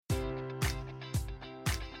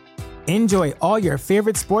Enjoy all your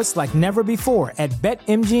favorite sports like never before at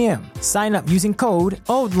BetMGM. Sign up using code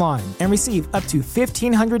OldLine and receive up to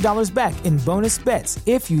 $1,500 back in bonus bets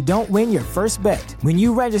if you don't win your first bet. When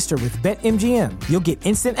you register with BetMGM, you'll get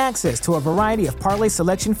instant access to a variety of parlay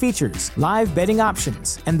selection features, live betting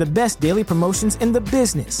options, and the best daily promotions in the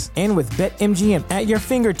business. And with BetMGM at your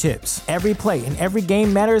fingertips, every play and every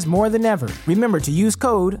game matters more than ever. Remember to use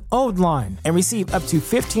code OldLine and receive up to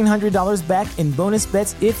 $1,500 back in bonus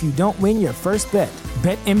bets if you don't win your first bet.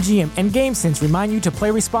 BetMGM and GameSense remind you to play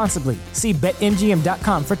responsibly. See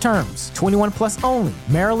BetMGM.com for terms. 21 plus only.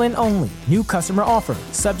 Maryland only. New customer offer.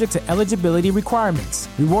 Subject to eligibility requirements.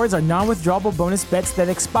 Rewards are non-withdrawable bonus bets that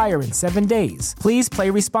expire in 7 days. Please play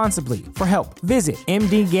responsibly. For help, visit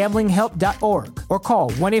mdgamblinghelp.org or call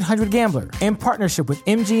 1-800-GAMBLER in partnership with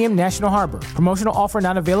MGM National Harbor. Promotional offer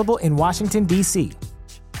not available in Washington, D.C.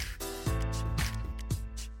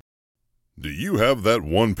 Do you have that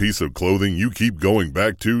one piece of clothing you keep going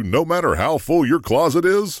back to no matter how full your closet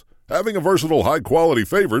is? Having a versatile, high-quality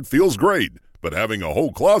favorite feels great, but having a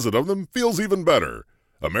whole closet of them feels even better.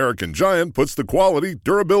 American Giant puts the quality,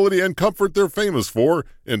 durability, and comfort they're famous for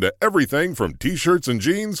into everything from t-shirts and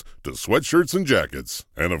jeans to sweatshirts and jackets.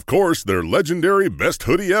 And of course, their legendary best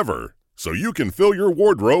hoodie ever. So you can fill your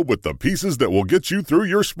wardrobe with the pieces that will get you through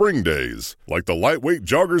your spring days, like the lightweight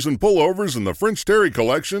joggers and pullovers in the French Terry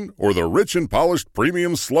collection or the rich and polished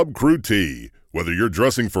premium Slub Crew tee. Whether you're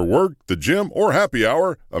dressing for work, the gym, or happy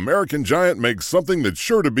hour, American Giant makes something that's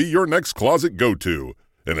sure to be your next closet go-to.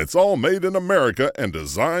 And it's all made in America and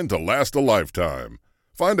designed to last a lifetime.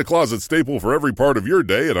 Find a closet staple for every part of your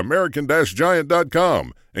day at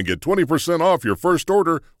American-Giant.com and get 20% off your first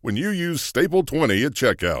order when you use Staple20 at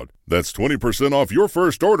checkout. That's 20% off your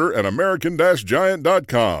first order at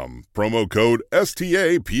American-Giant.com. Promo code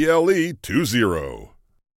STAPLE20.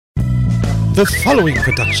 The following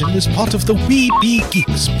production is part of the We Be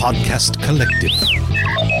Geeks podcast collective.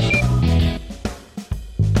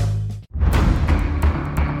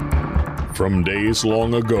 From days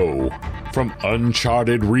long ago, from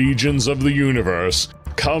uncharted regions of the universe,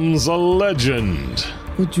 comes a legend.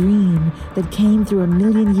 The dream that came through a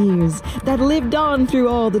million years, that lived on through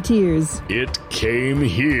all the tears. It came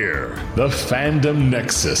here, the Fandom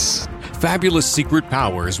Nexus. Fabulous secret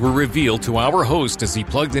powers were revealed to our host as he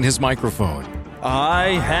plugged in his microphone. I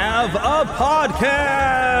have a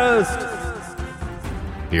podcast!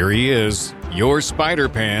 Here he is, your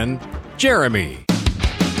Spider-Pan, Jeremy.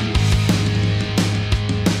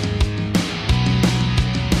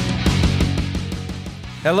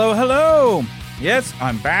 Hello, hello! Yes,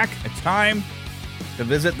 I'm back. It's time to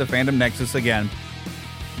visit the Fandom Nexus again.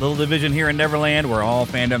 Little division here in Neverland where all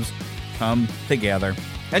fandoms come together.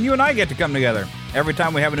 And you and I get to come together every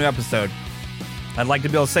time we have a new episode. I'd like to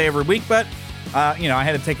be able to say every week, but, I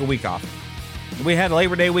had to take a week off. We had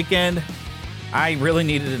Labor Day weekend. I really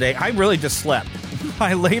needed a day. I really just slept.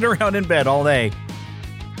 I laid around in bed all day.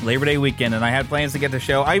 Labor Day weekend, and I had plans to get the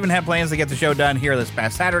show. I even had plans to get the show done here this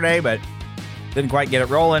past Saturday, but didn't quite get it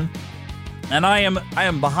rolling. And I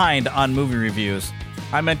am behind on movie reviews.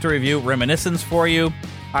 I meant to review Reminiscence for you.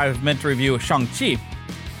 I've meant to review Shang-Chi,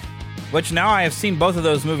 which now I have seen both of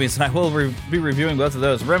those movies, and I will be reviewing both of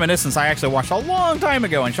those. Reminiscence I actually watched a long time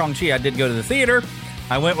ago, and Shang-Chi I did go to the theater.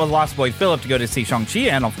 I went with Lost Boy Philip to go to see Shang-Chi,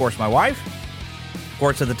 and of course my wife. Of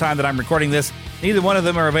course, at the time that I'm recording this, neither one of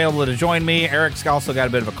them are available to join me. Eric's also got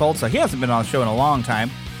a bit of a cold, so he hasn't been on the show in a long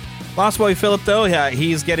time. Lost Boy Philip, though,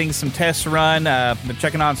 he's getting some tests run. Been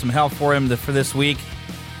checking on some health for him for this week.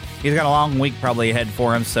 He's got a long week probably ahead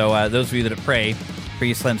for him, so those of you that pray,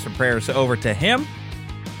 please send some prayers over to him.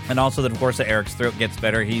 And also that, of course, that Eric's throat gets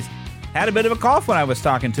better. He's had a bit of a cough when I was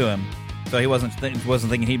talking to him, so he wasn't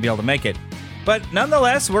thinking he'd be able to make it. But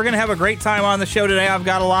nonetheless, we're going to have a great time on the show today. I've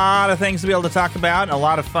got a lot of things to be able to talk about, a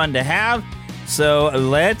lot of fun to have. So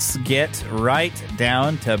let's get right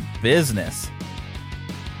down to business.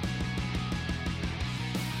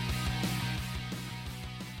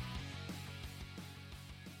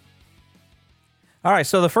 All right,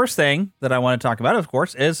 so the first thing that I want to talk about, of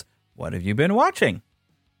course, is what have you been watching?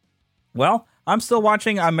 Well, I'm still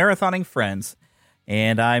watching. I'm marathoning Friends,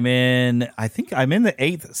 and I think I'm in the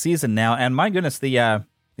 8th season now. And my goodness, the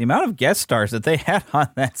amount of guest stars that they had on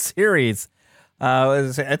that series,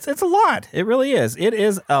 it's a lot. It really is. It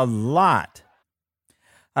is a lot.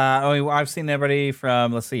 I've seen everybody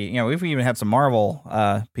from, let's see, we've even had some Marvel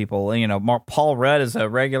people. Paul Rudd is a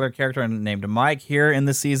regular character named Mike here in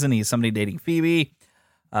this season. He's somebody dating Phoebe.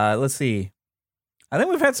 Let's see. I think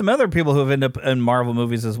we've had some other people who have ended up in Marvel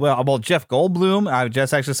movies as well. Well, Jeff Goldblum. I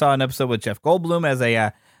just actually saw an episode with Jeff Goldblum as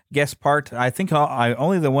a guest part. I think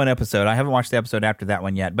only the one episode. I haven't watched the episode after that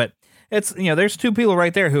one yet. But it's, there's two people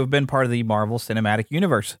right there who have been part of the Marvel Cinematic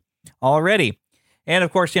Universe already. And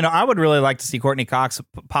of course, I would really like to see Courtney Cox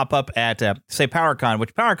pop up at, say, PowerCon,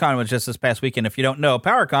 which PowerCon was just this past weekend. If you don't know,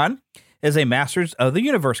 PowerCon is a Masters of the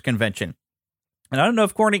Universe convention. And I don't know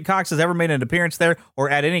if Courtney Cox has ever made an appearance there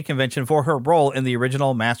or at any convention for her role in the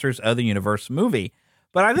original Masters of the Universe movie.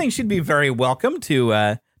 But I think she'd be very welcome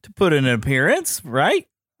to put in an appearance, right?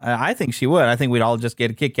 I think she would. I think we'd all just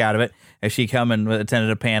get a kick out of it if she come and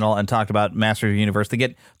attended a panel and talked about Masters of the Universe. To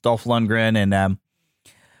get Dolph Lundgren and...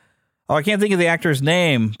 I can't think of the actor's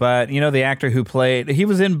name, but, the actor who he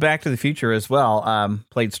was in Back to the Future as well,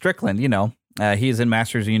 played Strickland, he's in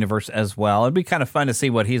Masters of the Universe as well. It'd be kind of fun to see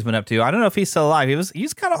what he's been up to. I don't know if he's still alive.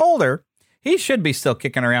 He's kind of older. He should be still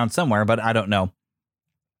kicking around somewhere, but I don't know.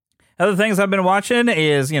 Other things I've been watching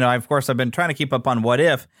is, of course, I've been trying to keep up on What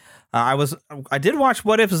If. I did watch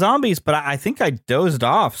What If Zombies, but I think I dozed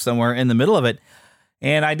off somewhere in the middle of it.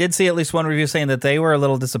 And I did see at least one review saying that they were a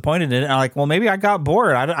little disappointed in it. And I'm like, well, maybe I got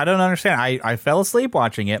bored. I don't understand. I fell asleep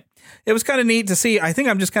watching it. It was kind of neat to see. I think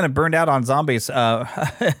I'm just kind of burned out on zombies in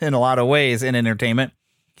a lot of ways in entertainment.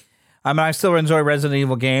 I still enjoy Resident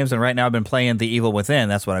Evil games, and right now I've been playing The Evil Within.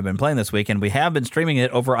 That's what I've been playing this week, and we have been streaming it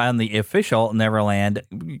over on the official Neverland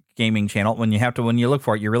gaming channel. When you look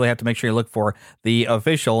for it, you really have to make sure you look for the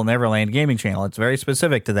official Neverland gaming channel. It's very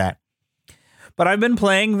specific to that. But I've been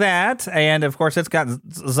playing that, and of course it's got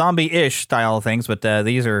zombie-ish style things, but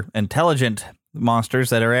these are intelligent monsters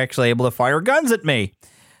that are actually able to fire guns at me.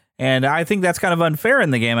 And I think that's kind of unfair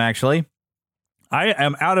in the game, actually. I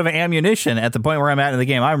am out of ammunition at the point where I'm at in the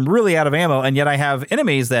game. I'm really out of ammo, and yet I have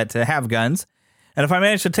enemies that have guns. And if I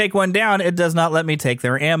manage to take one down, it does not let me take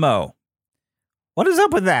their ammo. What is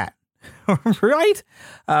up with that? Right?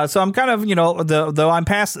 So I'm kind of, though I'm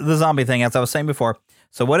past the zombie thing, as I was saying before.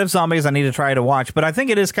 So What If Zombies, I need to try to watch. But I think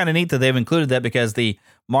it is kind of neat that they've included that because the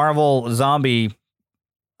Marvel zombie,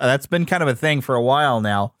 that's been kind of a thing for a while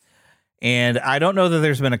now. And I don't know that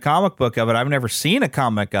there's been a comic book of it. I've never seen a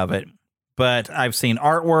comic of it. But I've seen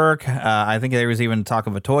artwork. I think there was even talk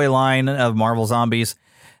of a toy line of Marvel Zombies.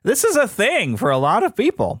 This is a thing for a lot of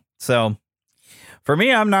people. So for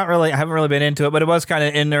me, I haven't really been into it, but it was kind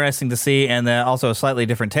of interesting to see. And also a slightly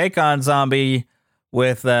different take on zombie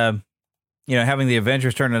with, having the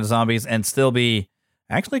Avengers turn into zombies and still be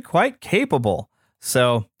actually quite capable.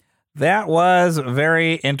 So that was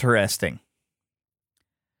very interesting.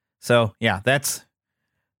 So yeah, that's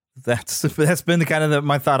been the kind of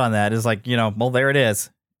my thought on that is like, well, there it is.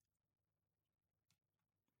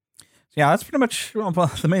 Yeah, that's pretty much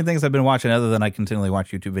the main things I've been watching other than I continually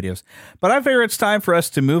watch YouTube videos. But I figure it's time for us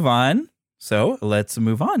to move on. So let's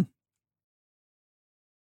move on.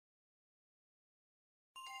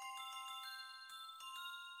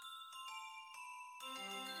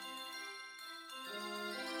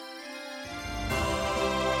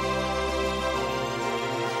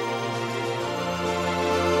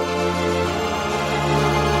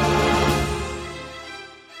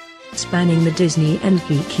 Spanning the Disney and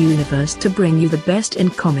geek universe to bring you the best in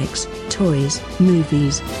comics, toys,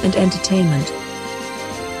 movies, and entertainment.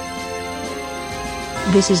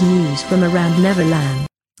 This is news from around Neverland.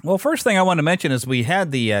 Well, first thing I want to mention is we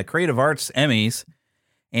had the Creative Arts Emmys,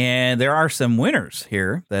 and there are some winners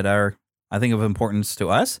here that are, I think, of importance to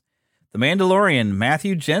us. The Mandalorian,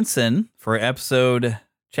 Matthew Jensen, for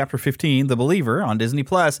Chapter 15, The Believer, on Disney+,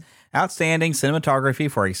 outstanding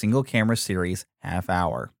cinematography for a single camera series, half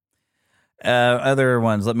hour. Other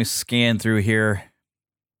ones, let me scan through here,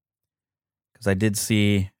 because I did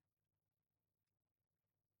see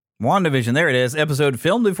WandaVision. There it is. Episode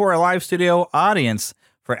filmed before a live studio audience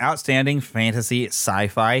for outstanding fantasy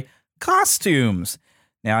sci-fi costumes.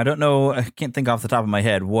 Now, I don't know, I can't think off the top of my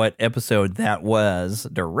head what episode that was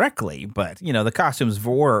directly, but, the costumes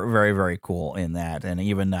were very, very cool in that. And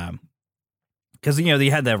even, because, they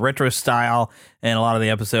had that retro style in a lot of the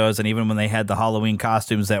episodes, and even when they had the Halloween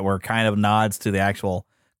costumes that were kind of nods to the actual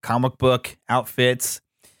comic book outfits,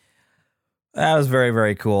 that was very,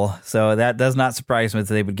 very cool. So that does not surprise me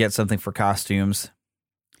that they would get something for costumes.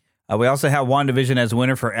 We also have WandaVision as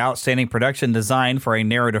winner for outstanding production design for a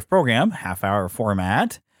narrative program, half-hour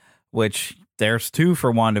format, which there's 2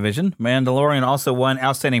 for WandaVision. Mandalorian also won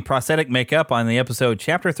outstanding prosthetic makeup on the episode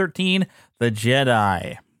Chapter 13, The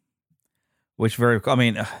Jedi. Which we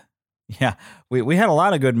had a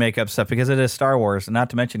lot of good makeup stuff because it is Star Wars. And not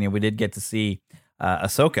to mention, we did get to see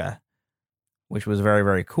Ahsoka, which was very,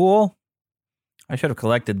 very cool. I should have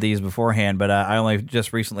collected these beforehand, but I only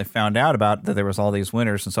just recently found out about that there was all these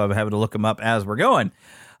winners, and so I'm having to look them up as we're going.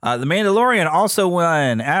 The Mandalorian also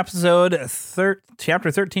won Chapter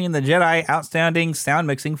 13, The Jedi, outstanding sound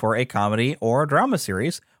mixing for a comedy or drama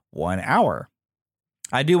series, 1 hour.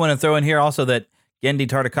 I do want to throw in here also that Genndy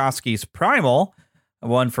Tartakovsky's Primal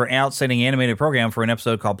won for Outstanding Animated Program for an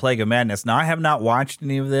episode called Plague of Madness. Now, I have not watched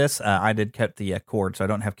any of this. I did cut the cord, so I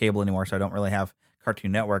don't have cable anymore, so I don't really have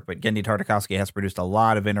Cartoon Network, but Genndy Tartakovsky has produced a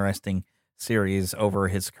lot of interesting series over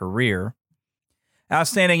his career.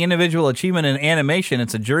 Outstanding Individual Achievement in Animation.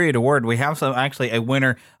 It's a juried award. We have a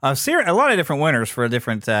winner, a lot of different winners for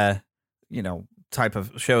different, type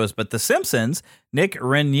of shows. But The Simpsons, Nick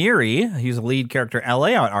Ranieri, he's a lead character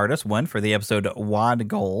layout artist, won for the episode Wad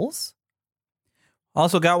Goals.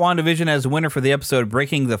 Also got WandaVision as winner for the episode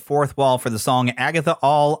Breaking the Fourth Wall for the song Agatha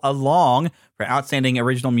All Along for outstanding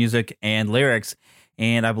original music and lyrics.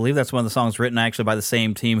 And I believe that's one of the songs written actually by the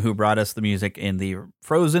same team who brought us the music in the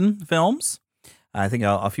Frozen films. I think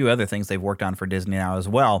a few other things they've worked on for Disney now as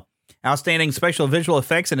well. Outstanding special visual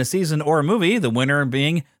effects in a season or a movie, the winner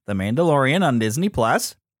being The Mandalorian on Disney+.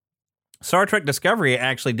 Star Trek Discovery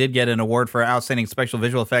actually did get an award for outstanding special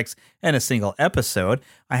visual effects in a single episode.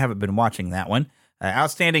 I haven't been watching that one.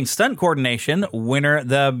 Outstanding stunt coordination, winner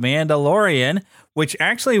The Mandalorian, which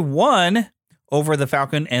actually won over The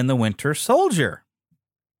Falcon and the Winter Soldier.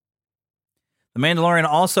 The Mandalorian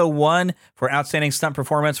also won for outstanding stunt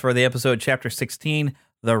performance for the episode Chapter 16,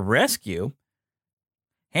 The Rescue.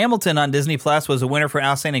 Hamilton on Disney Plus was a winner for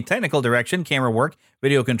outstanding technical direction, camera work,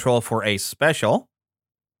 video control for a special.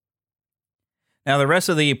 Now, the rest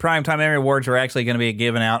of the Primetime Emmy Awards are actually going to be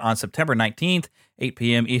given out on September 19th, 8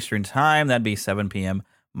 p.m. Eastern Time. That'd be 7 p.m.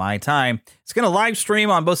 my time. It's going to live stream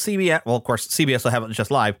on both CBS. Well, of course, CBS will have it just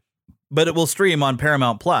live, but it will stream on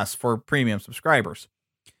Paramount Plus for premium subscribers.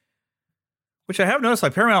 Which I have noticed,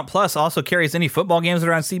 like Paramount Plus also carries any football games that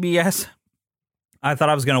are on CBS. I thought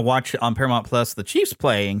I was going to watch on Paramount Plus the Chiefs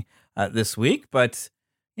playing this week, but,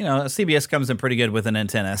 CBS comes in pretty good with an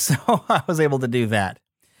antenna, so I was able to do that.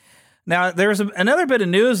 Now, there's another bit of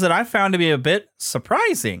news that I found to be a bit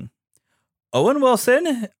surprising. Owen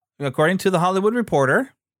Wilson, according to The Hollywood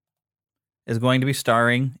Reporter, is going to be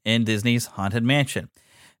starring in Disney's Haunted Mansion.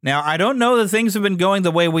 Now, I don't know that things have been going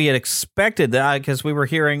the way we had expected, because we were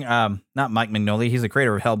hearing, not Mike Mignola, he's the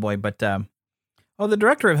creator of Hellboy, but, the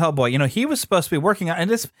director of Hellboy, he was supposed to be working on,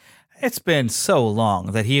 and it's been so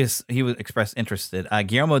long that he was expressed interested.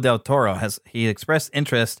 Guillermo del Toro he expressed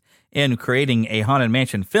interest in creating a Haunted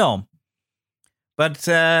Mansion film, but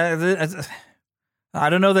I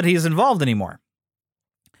don't know that he's involved anymore.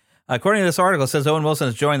 According to this article, it says Owen Wilson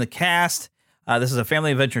has joined the cast. This is a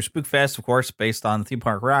family adventure spook fest, of course, based on theme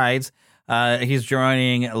park rides. He's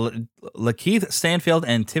joining Lakeith Stanfield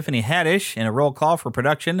and Tiffany Haddish in a roll call for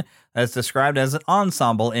production as described as an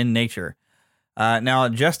ensemble in nature. Now,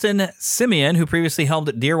 Justin Simeon, who previously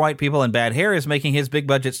helmed Dear White People and Bad Hair, is making his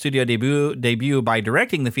big-budget studio debut by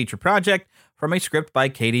directing the feature project from a script by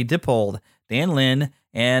Katie Dippold. Dan Lin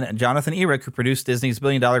and Jonathan Eric, who produced Disney's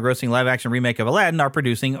billion-dollar grossing live-action remake of Aladdin, are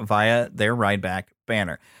producing via their Rideback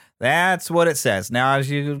banner. That's what it says. Now,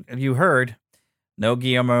 as you heard, no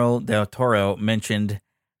Guillermo del Toro mentioned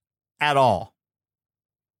at all.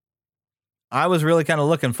 I was really kind of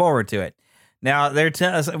looking forward to it. Now, they're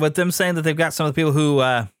with them saying that they've got some of the people who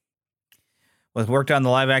worked on the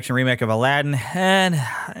live-action remake of Aladdin, and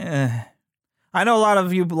I know a lot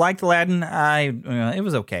of you liked Aladdin. It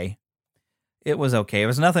was okay. It was okay. It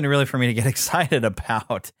was nothing really for me to get excited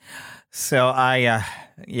about. So I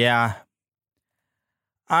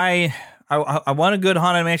want a good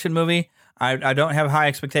Haunted Mansion movie. I don't have high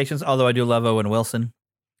expectations, although I do love Owen Wilson,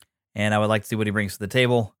 and I would like to see what he brings to the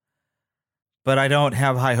table. But I don't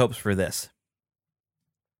have high hopes for this.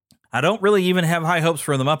 I don't really even have high hopes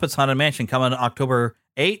for The Muppets Haunted Mansion coming October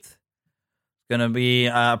 8th. It's going to be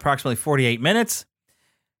approximately 48 minutes.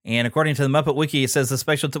 And according to the Muppet Wiki, it says the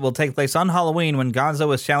special will take place on Halloween when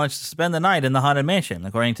Gonzo is challenged to spend the night in the Haunted Mansion.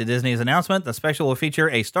 According to Disney's announcement, the special will feature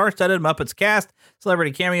a star-studded Muppets cast,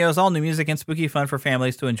 celebrity cameos, all new music, and spooky fun for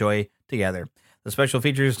families to enjoy together. The special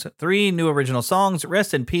features 3 new original songs,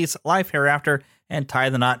 Rest in Peace, Life Hereafter, and Tie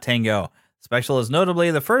the Knot Tango. The special is notably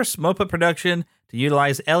the first Muppet production to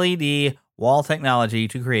utilize LED wall technology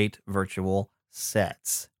to create virtual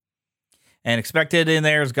sets. And expected in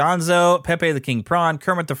there is Gonzo, Pepe the King Prawn,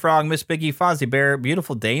 Kermit the Frog, Miss Piggy, Fozzie Bear,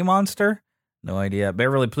 Beautiful Day Monster, no idea,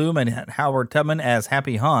 Beverly Plume and Howard Tubman as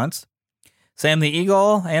Happy Haunts, Sam the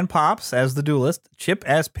Eagle and Pops as the Duelist, Chip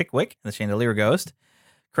as Pickwick, the Chandelier Ghost,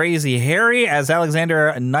 Crazy Harry as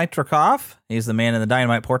Alexander Nitrikoff, he's the man in the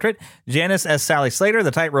dynamite portrait, Janice as Sally Slater, the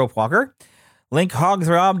tightrope walker, Link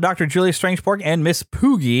Hogthrob, Dr. Julius Strangepork, and Miss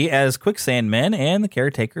Poogie as Quicksand Men and the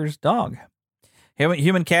Caretaker's dog.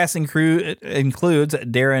 Human cast includes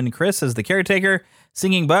Darren Criss as the Caretaker,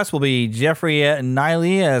 Singing Bus will be Jeffrey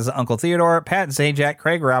Niley as Uncle Theodore, Pat Sajak,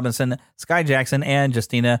 Craig Robinson, Sky Jackson, and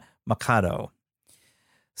Justina Mikado.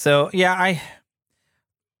 So, yeah,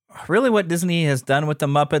 really what Disney has done with the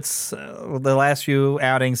Muppets the last few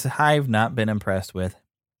outings, I've not been impressed with.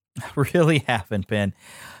 I really haven't been.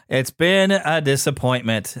 It's been a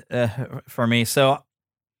disappointment for me. So,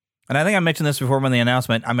 and I think I mentioned this before in the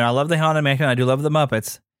announcement. I mean, I love the Haunted Mansion. I do love the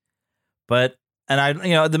Muppets. But,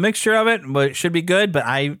 the mixture of it should be good, but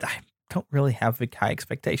I don't really have big high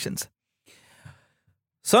expectations.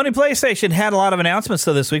 Sony PlayStation had a lot of announcements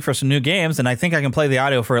this week for some new games, and I think I can play the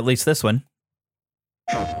audio for at least this one.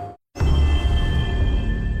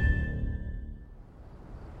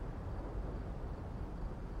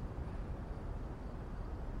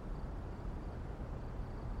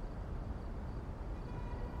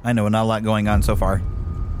 I know, not a lot going on so far.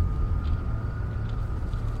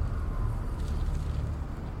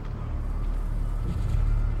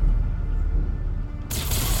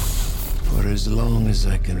 For as long as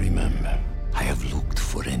I can remember, I have looked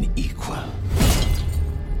for an equal.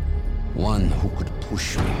 One who could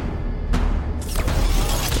push me.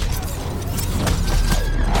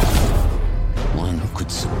 One who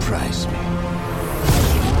could surprise me.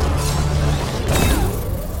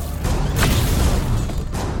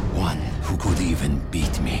 One who could even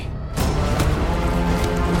beat me.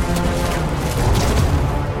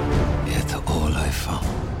 Yet all I found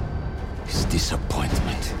is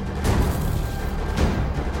disappointment.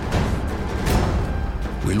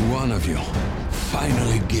 Will one of you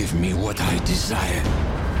finally give me what I desire?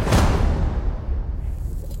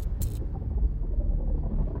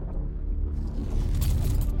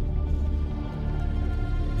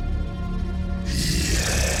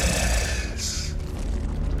 Yes,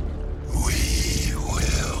 we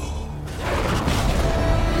will.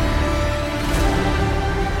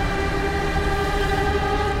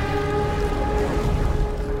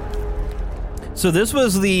 So this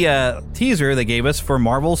was the teaser they gave us for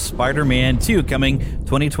Marvel's Spider-Man 2 coming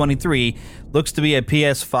 2023. Looks to be a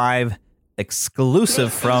PS5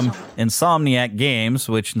 exclusive from Insomniac Games,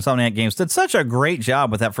 which Insomniac Games did such a great job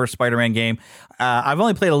with that first Spider-Man game. I've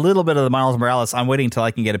only played a little bit of the Miles Morales. I'm waiting until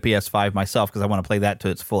I can get a PS5 myself because I want to play that to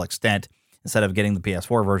its full extent instead of getting the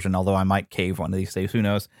PS4 version, although I might cave one of these days. Who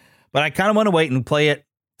knows? But I kind of want to wait and play it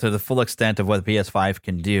to the full extent of what the PS5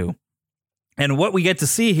 can do. And what we get to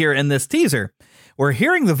see here in this teaser, we're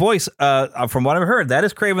hearing the voice, from what I've heard, that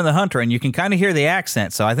is Kraven the Hunter, and you can kind of hear the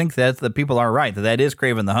accent. So I think that the people are right, that is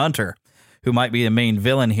Kraven the Hunter, who might be the main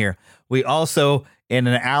villain here. We also, in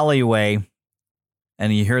an alleyway,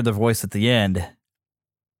 and you hear the voice at the end,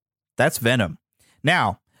 that's Venom.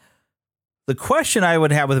 Now, the question I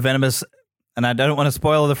would have with Venom is, and I don't want to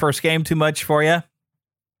spoil the first game too much for you,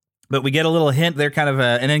 but we get a little hint there, kind of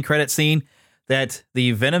an end credit scene, that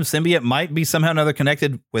the Venom symbiote might be somehow or another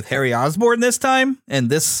connected with Harry Osborn this time in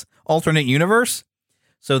this alternate universe.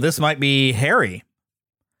 So this might be Harry,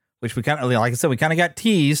 which we kind of, like I said, we kind of got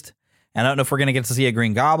teased. And I don't know if we're going to get to see a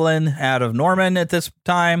Green Goblin out of Norman at this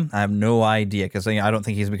time. I have no idea because I don't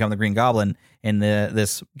think he's become the Green Goblin in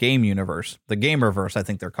this game universe, the Gamerverse, I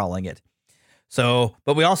think they're calling it. So,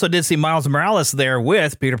 but we also did see Miles Morales there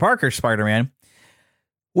with Peter Parker's Spider-Man,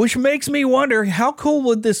 which makes me wonder how cool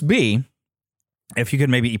would this be if you could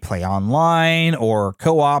maybe play online or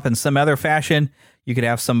co-op in some other fashion. You could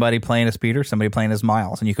have somebody playing as Peter, somebody playing as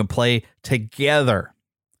Miles, and you can play together.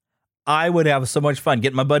 I would have so much fun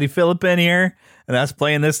getting my buddy Philip in here and us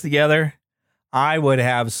playing this together. I would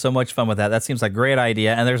have so much fun with that. That seems like a great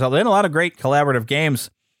idea. And there's been a lot of great collaborative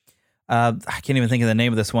games. I can't even think of the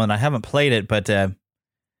name of this one. I haven't played it, but I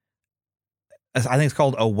think it's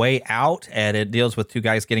called A Way Out, and it deals with two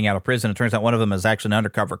guys getting out of prison. It turns out one of them is actually an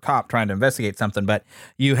undercover cop trying to investigate something, but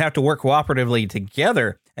you have to work cooperatively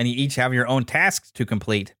together, and you each have your own tasks to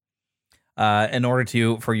complete in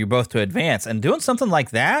order for you both to advance. And doing something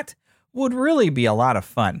like that would really be a lot of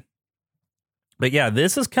fun. But yeah,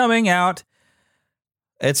 this is coming out.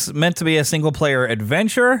 It's meant to be a single-player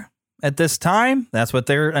adventure at this time. That's what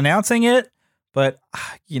they're announcing it. But,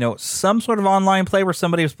 some sort of online play where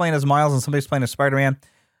somebody was playing as Miles and somebody's playing as Spider-Man,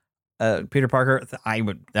 Peter Parker,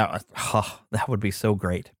 that would be so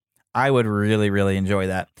great. I would really, really enjoy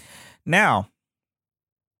that. Now,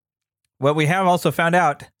 what we have also found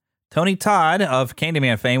out, Tony Todd of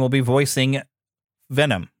Candyman fame will be voicing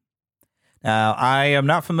Venom. Now, I am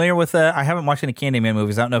not familiar with I haven't watched any Candyman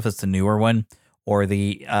movies. I don't know if it's the newer one or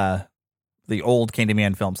the old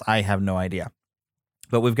Candyman films. I have no idea.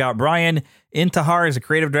 But we've got Brian Intihar as a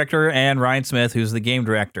creative director and Ryan Smith, who's the game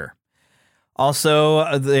director.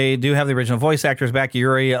 Also, they do have the original voice actors back,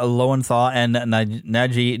 Yuri Lowenthal and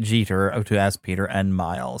Naji Jeter, to as Peter and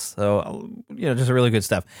Miles. So, just really good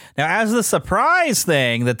stuff. Now, as the surprise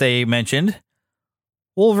thing that they mentioned,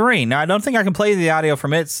 Wolverine. Now, I don't think I can play the audio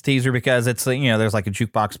from its teaser because it's, there's like a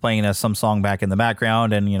jukebox playing some song back in the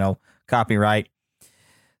background and, copyright.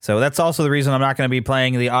 So that's also the reason I'm not going to be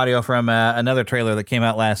playing the audio from another trailer that came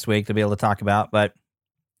out last week to be able to talk about. But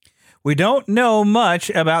we don't know much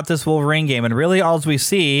about this Wolverine game, and really all we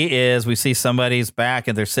see somebody's back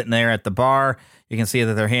and they're sitting there at the bar. You can see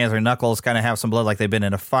that their hands or knuckles kind of have some blood like they've been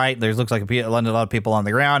in a fight. There looks like a lot of people on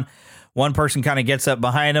the ground. One person kind of gets up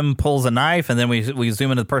behind him, pulls a knife, and then we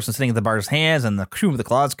zoom into the person sitting at the bar's hands, and the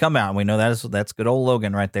claws come out. And we know that's good old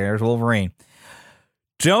Logan right there. There's Wolverine.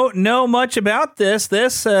 Don't know much about this.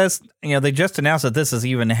 This, they just announced that this is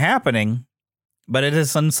even happening. But it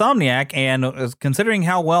is Insomniac, and considering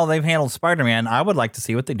how well they've handled Spider-Man, I would like to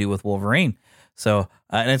see what they do with Wolverine. So,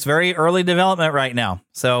 and it's very early development right now.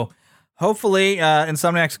 So, hopefully,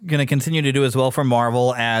 Insomniac's going to continue to do as well for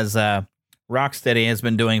Marvel as Rocksteady has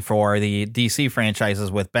been doing for the DC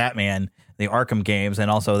franchises with Batman, the Arkham games,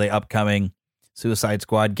 and also the upcoming Suicide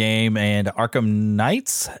Squad game and Arkham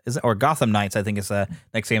Knights, or Gotham Knights, I think is the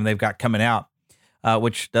next game they've got coming out,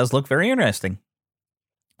 which does look very interesting.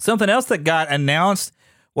 Something else that got announced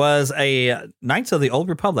was a Knights of the Old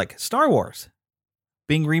Republic, Star Wars,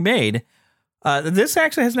 being remade. This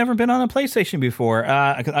actually has never been on a PlayStation before.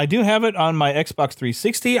 I do have it on my Xbox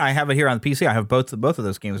 360. I have it here on the PC. I have both of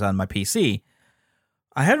those games on my PC.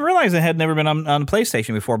 I hadn't realized it had never been on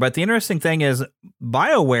PlayStation before, but the interesting thing is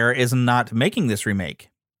BioWare is not making this remake.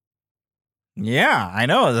 Yeah, I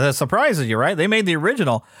know. That surprises you, right? They made the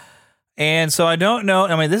original. And so I don't know.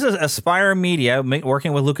 I mean, this is Aspire Media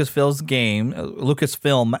working with Lucasfilm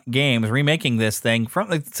Games, remaking this thing from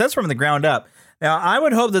the ground up. Now, I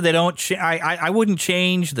would hope that they don't. I wouldn't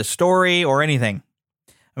change the story or anything.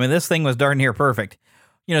 I mean, this thing was darn near perfect.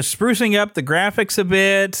 Sprucing up the graphics a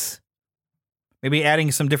bit, maybe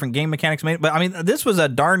adding some different game mechanics. But I mean, this was a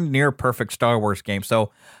darn near perfect Star Wars game.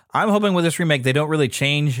 So I'm hoping with this remake they don't really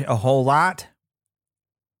change a whole lot.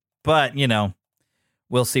 But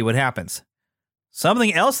we'll see what happens.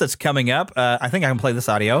 Something else that's coming up, I think I can play this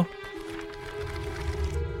audio.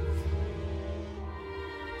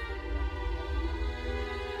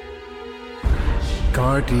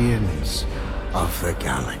 Guardians of the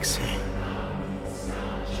Galaxy.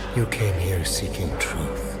 You came here seeking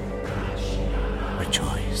truth.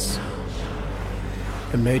 Rejoice.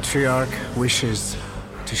 The Matriarch wishes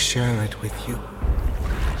to share it with you.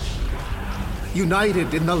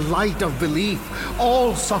 United in the light of belief,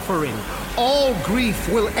 all suffering, all grief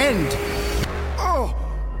will end. Oh!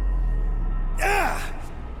 Ah!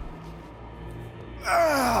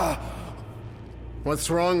 Ah! What's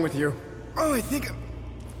wrong with you? Oh, I think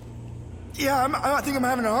I'm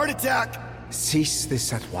having a heart attack. Cease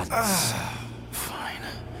this at once. Fine.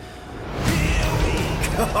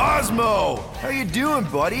 Cosmo! How you doing,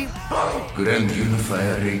 buddy? Grand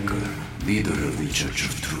Unifier Raker, leader of the Church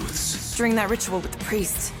of Truths. During that ritual with the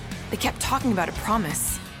priest, they kept talking about a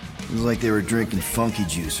promise. It was like they were drinking funky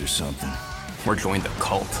juice or something. Or joined the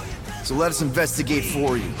cult. So let us investigate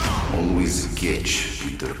for you. Always catch,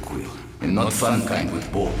 Peter Quill. And not fun kind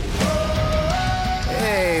with Bob.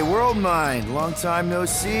 Hey, World Mind, long time no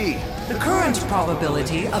see. The current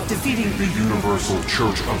probability of defeating the Universal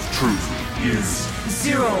Church of Truth is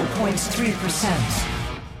 0.3%.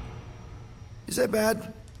 Is that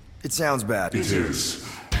bad? It sounds bad. It is.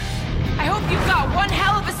 I hope you've got one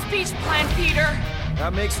hell of a speech plan, Peter.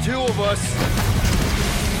 That makes two of us.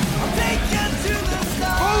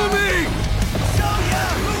 Follow me! Show you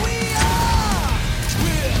who we are!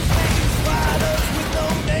 We're space riders with no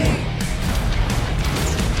name.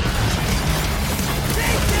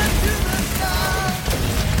 Take you to the stars.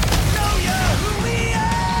 Show you who we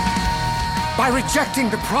are! By rejecting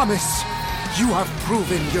the promise, you have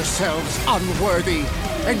proven yourselves unworthy,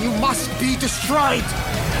 and you must be destroyed.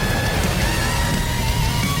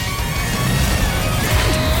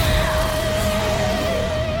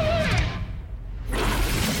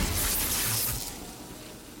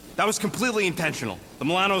 That was completely intentional. The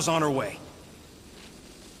Milano's on her way.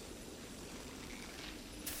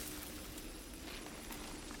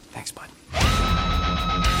 Thanks, bud.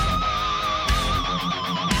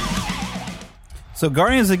 So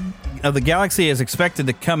Guardians of the Galaxy is expected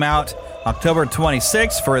to come out October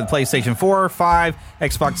 26th for the PlayStation 4, 5,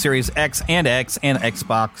 Xbox Series X, and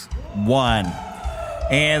Xbox One.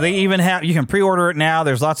 And they even have, you can pre-order it now.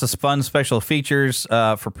 There's lots of fun special features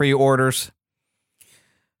for pre-orders.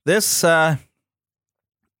 This, I'm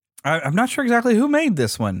not sure exactly who made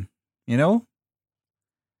this one. you know?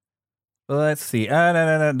 Well, let's see.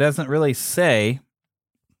 It doesn't really say.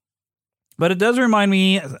 But it does remind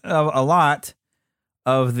me of a lot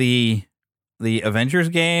of the Avengers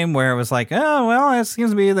game, where it was like, oh, well, it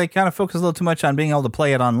seems to be they kind of focus a little too much on being able to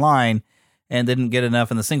play it online and didn't get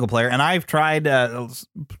enough in the single player. And I've tried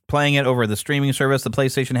playing it over the streaming service the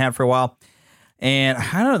PlayStation had for a while. And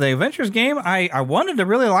I don't know, the Avengers game, I wanted to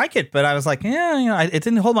really like it, but I was like, yeah, you know, it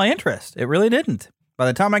didn't hold my interest. It really didn't. By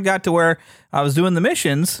the time I got to where I was doing the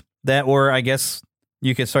missions that were, I guess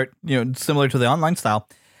you could start, you know, similar to the online style,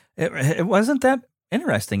 it wasn't that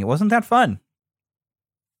interesting. It wasn't that fun.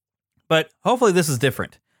 But hopefully this is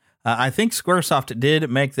different. I think Squaresoft did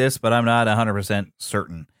make this, but I'm not 100%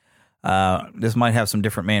 certain. This might have some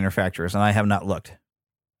different manufacturers, and I have not looked.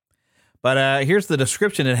 But here's the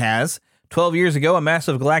description it has. 12 years ago, a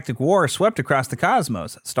massive galactic war swept across the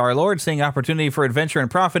cosmos. Star-Lord, seeing opportunity for adventure and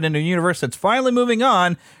profit in a universe that's finally moving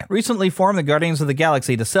on, recently formed the Guardians of the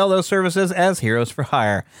Galaxy to sell those services as heroes for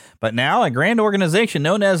hire. But now, a grand organization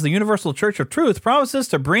known as the Universal Church of Truth promises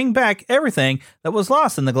to bring back everything that was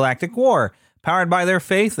lost in the galactic war. Powered by their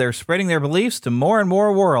faith, they're spreading their beliefs to more and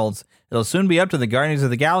more worlds. It'll soon be up to the Guardians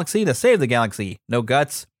of the Galaxy to save the galaxy. No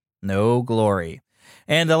guts, no glory.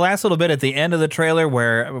 And the last little bit at the end of the trailer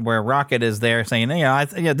where Rocket is there saying,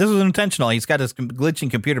 this was intentional. He's got this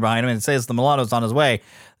glitching computer behind him and it says the Milano's on his way.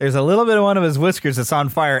 There's a little bit of one of his whiskers that's on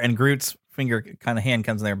fire and Groot's hand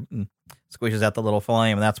comes in there and squishes out the little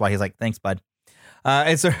flame. And that's why he's like, thanks, bud.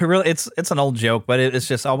 It's an old joke, but it's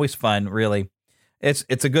just always fun, really. It's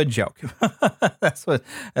a good joke. That's what,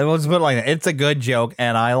 and we'll just put it like that. It's a good joke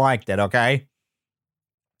and I liked it. Okay.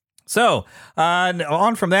 So,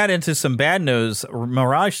 on from that into some bad news.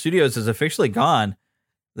 Mirage Studios is officially gone.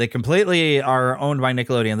 They completely are owned by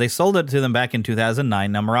Nickelodeon. They sold it to them back in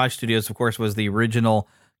 2009. Now, Mirage Studios, of course, was the original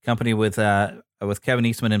company with Kevin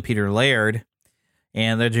Eastman and Peter Laird.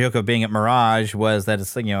 And the joke of being at Mirage was that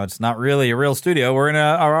it's not really a real studio. We're in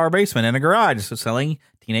our basement in a garage, so selling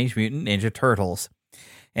Teenage Mutant Ninja Turtles.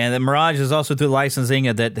 And then Mirage is also through licensing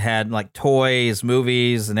that had like toys,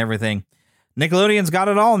 movies, and everything. Nickelodeon's got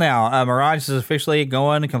it all now. Mirage is officially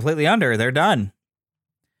going completely under. They're done.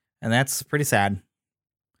 And that's pretty sad.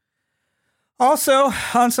 Also,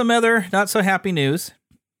 on some other not so happy news,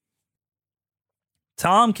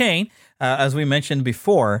 Tom Kane, as we mentioned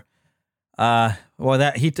before, he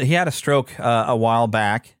had a stroke a while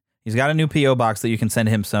back. He's got a new P.O. box that you can send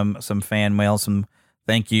him some fan mail, some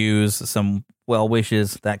thank yous, some well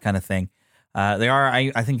wishes, that kind of thing.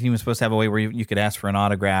 I think he was supposed to have a way where you could ask for an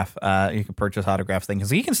autograph. You could purchase autographs things.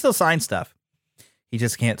 He can still sign stuff. He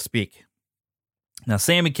just can't speak. Now,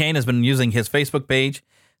 Sammy Kane has been using his Facebook page.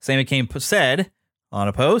 Sammy Kane said on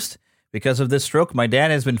a post, because of this stroke, my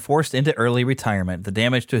dad has been forced into early retirement. The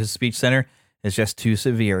damage to his speech center is just too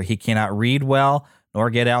severe. He cannot read well nor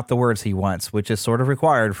get out the words he wants, which is sort of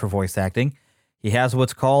required for voice acting. He has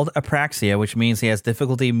what's called apraxia, which means he has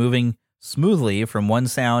difficulty moving smoothly from one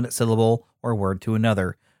sound, syllable, or word to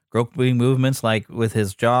another. Groping movements like with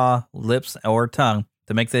his jaw, lips, or tongue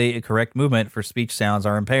to make the correct movement for speech sounds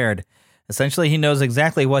are impaired. Essentially, he knows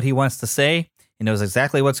exactly what he wants to say. He knows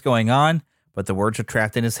exactly what's going on, but the words are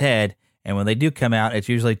trapped in his head, and when they do come out, it's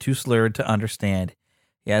usually too slurred to understand.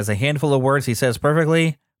 He has a handful of words he says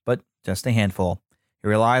perfectly, but just a handful. He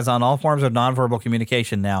relies on all forms of nonverbal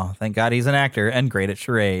communication now. Thank God he's an actor and great at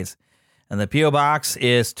charades. And the P.O. Box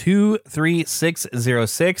is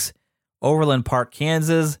 23606, Overland Park,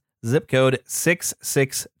 Kansas, zip code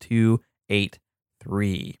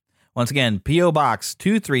 66283. Once again, P.O. Box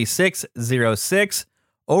 23606,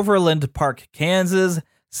 Overland Park, Kansas,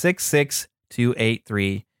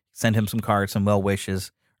 66283. Send him some cards, some well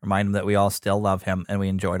wishes. Remind him that we all still love him and we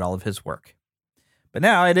enjoyed all of his work. But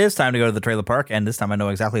now it is time to go to the trailer park, and this time I know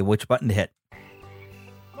exactly which button to hit.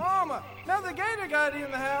 Mama, another gator got in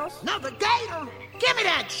the house. Another gator? Give me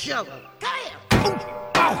that shovel. Come here.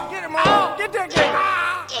 Get him, Mama. Get that gator.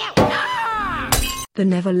 The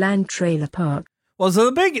Neverland Trailer Park. Well, so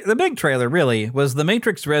the big trailer really was The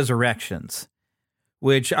Matrix Resurrections,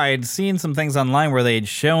 which I had seen some things online where they had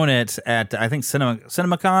shown it at, I think,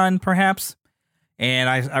 CinemaCon, perhaps. And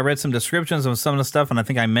I read some descriptions of some of the stuff, and I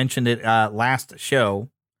think I mentioned it last show.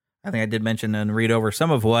 I think I did mention and read over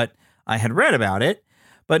some of what I had read about it.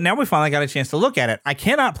 But now we finally got a chance to look at it. I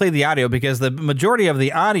cannot play the audio because the majority of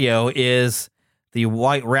the audio is the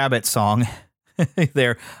White Rabbit song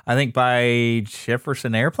there, I think by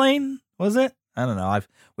Jefferson Airplane, was it? I don't know.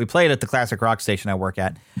 We played at the classic rock station I work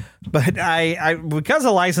at. But I because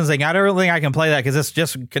of licensing, I don't think I can play that because it's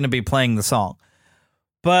just going to be playing the song.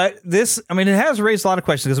 But this, I mean, it has raised a lot of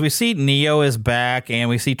questions because we see Neo is back and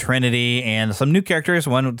we see Trinity and some new characters.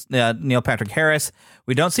 One, Neil Patrick Harris.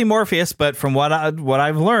 We don't see Morpheus, but from what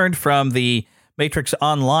I've learned from the Matrix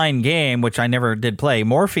Online game, which I never did play,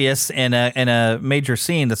 Morpheus in a major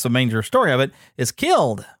scene, that's the major story of it, is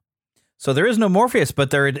killed. So there is no Morpheus,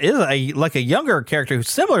 but there is a younger character who's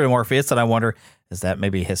similar to Morpheus that I wonder, is that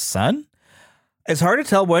maybe his son? It's hard to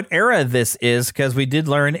tell what era this is because we did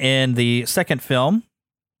learn in the second film,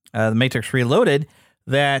 The Matrix Reloaded,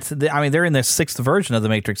 that they're in the 6th version of the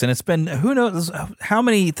Matrix, and it's been who knows how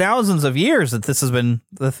many thousands of years that this has been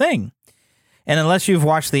the thing. And unless you've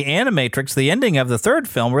watched the Animatrix, the ending of the 3rd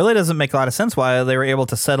film really doesn't make a lot of sense why they were able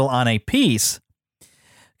to settle on a peace.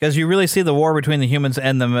 Because you really see the war between the humans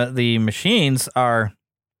and the machines are,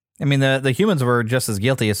 I mean, the humans were just as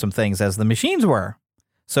guilty of some things as the machines were.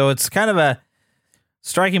 So it's kind of a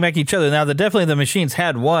striking back at each other. Now, definitely the machines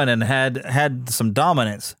had won and had some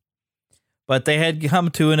dominance. But they had come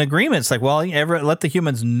to an agreement. It's like, well, let the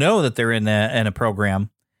humans know that they're in a program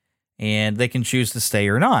and they can choose to stay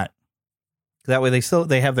or not. That way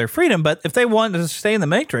they have their freedom. But if they want to stay in the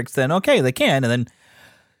Matrix, then okay, they can. And then,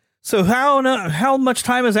 so how much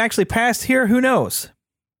time has actually passed here? Who knows?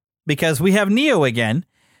 Because we have Neo again.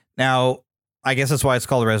 Now, I guess that's why it's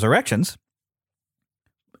called Resurrections.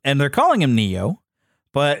 And they're calling him Neo.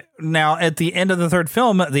 But now at the end of the 3rd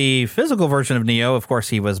film, the physical version of Neo, of course,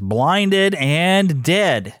 he was blinded and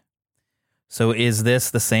dead. So is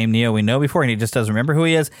this the same Neo we know before and he just doesn't remember who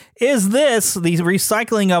he is? Is this the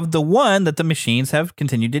recycling of the one that the machines have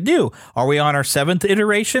continued to do? Are we on our 7th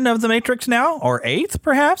iteration of the Matrix now? Or 8th,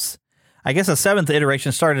 perhaps? I guess the 7th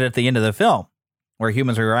iteration started at the end of the film, where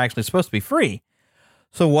humans are actually supposed to be free.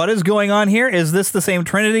 So what is going on here? Is this the same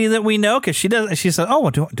Trinity that we know? Because she says, oh,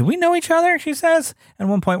 do we know each other? She says at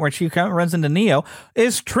one point where she runs into Neo.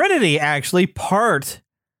 Is Trinity actually part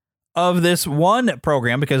of this one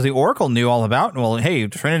program? Because the Oracle knew all about, well, hey,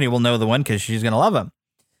 Trinity will know the one because she's going to love him.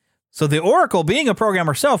 So the Oracle, being a program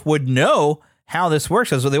herself, would know how this works.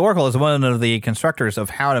 So the Oracle is one of the constructors of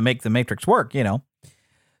how to make the Matrix work, you know.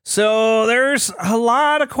 So there's a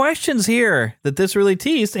lot of questions here that this really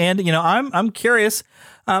teased. And, you know, I'm curious.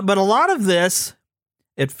 But a lot of this,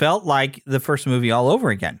 it felt like the first movie all over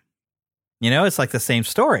again. You know, it's like the same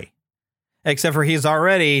story, except for he's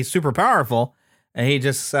already super powerful and he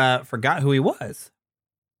just forgot who he was.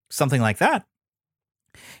 Something like that.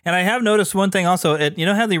 And I have noticed one thing also, you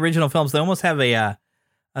know how the original films, they almost have a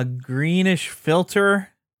greenish filter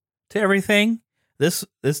to everything. This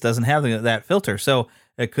doesn't have that filter. So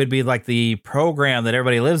it could be like the program that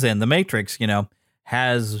everybody lives in, the Matrix, you know,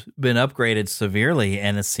 has been upgraded severely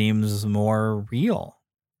and it seems more real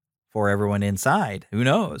for everyone inside. Who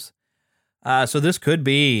knows? So this could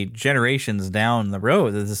be generations down the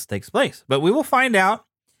road that this takes place. But we will find out.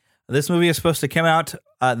 This movie is supposed to come out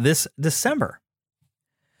this December.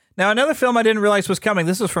 Now, another film I didn't realize was coming.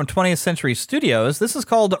 This is from 20th Century Studios. This is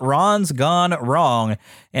called Ron's Gone Wrong.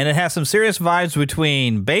 And it has some serious vibes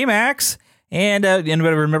between Baymax and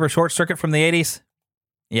anybody remember Short Circuit from the 80s?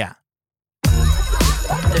 Yeah.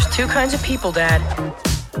 There's 2 kinds of people, Dad.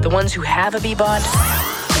 The ones who have a B-bot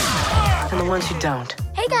and the ones who don't.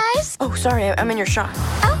 Hey, guys. Oh, sorry, I'm in your shot.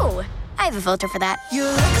 Oh, I have a filter for that.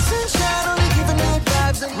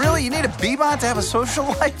 Really? You need a B-bot to have a social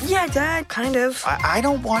life? Yeah, Dad, kind of. I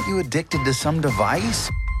don't want you addicted to some device.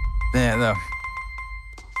 Yeah, no.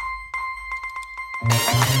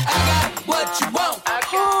 I got what you want.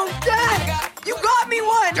 Oh, Dad! You got me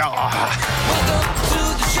one! Welcome to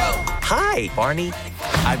the show. Hi, Barney.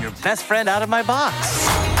 I'm your best friend out of my box.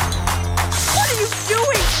 What are you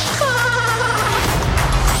doing?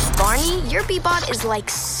 Barney, your B-bot is like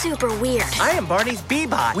super weird. I am Barney's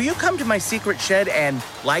B-bot. Will you come to my secret shed and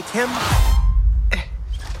like him?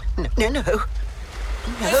 No.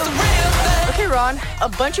 Okay, Ron, a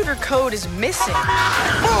bunch of your code is missing.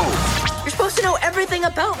 You're supposed to know everything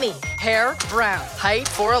about me. Hair, brown. Height,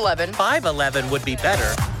 4'11". 5'11" would be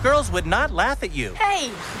better. Girls would not laugh at you.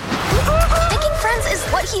 Hey! Making friends is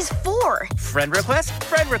what he's for. Friend request?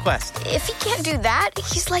 Friend request. If he can't do that,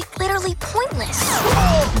 he's like literally pointless.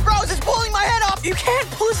 Oh, Rose is pulling my head off! You can't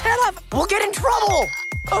pull his head off! We'll get in trouble!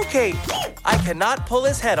 Okay, I cannot pull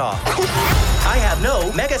his head off. I have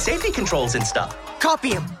no mega safety controls and stuff. Copy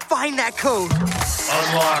him. Find that code.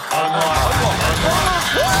 Unlock.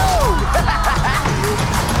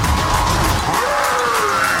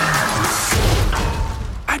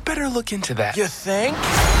 I'd better look into that. You think?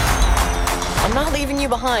 I'm not leaving you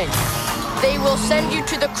behind. They will send you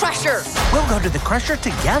to the Crusher. We'll go to the Crusher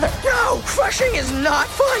together. No, crushing is not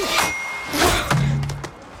fun.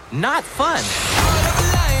 Not fun?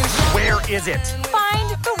 Where is it?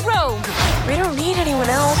 Find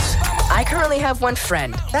I currently have one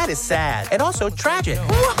friend. That is sad and also tragic. Run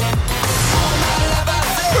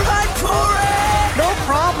for it! No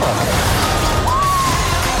problem.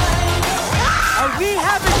 Are we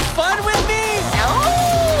having fun with me? No!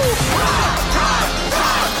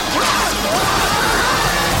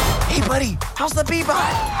 Hey, buddy, how's the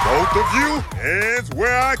Bebop? Both of you, hands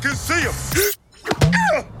where I can see them.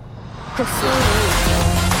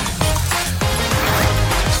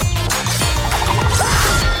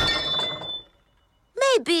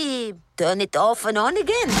 Maybe turn it off and on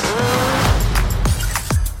again.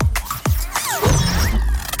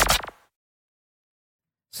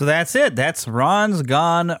 So that's it. That's Ron's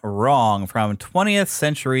Gone Wrong from 20th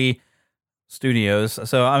Century Studios.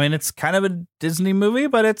 So, I mean, it's kind of a Disney movie,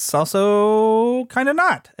 but it's also kind of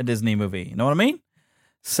not a Disney movie. You know what I mean?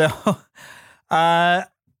 So,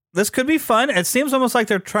 this could be fun. It seems almost like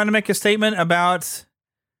they're trying to make a statement about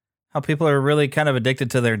how people are really kind of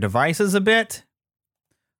addicted to their devices a bit.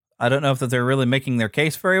 I don't know if that they're really making their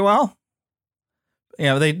case very well. You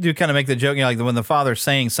know, they do kind of make the joke, you know, like when the father's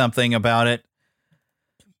saying something about it,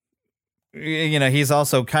 you know, he's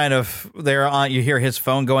also kind of there on, you hear his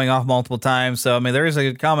phone going off multiple times. So, I mean, there is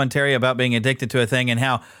a commentary about being addicted to a thing and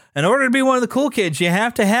how in order to be one of the cool kids, you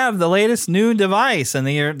have to have the latest new device. And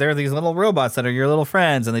they're these little robots that are your little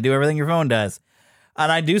friends and they do everything your phone does.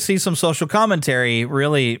 And I do see some social commentary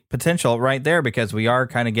really potential right there because we are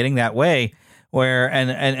kind of getting that way where,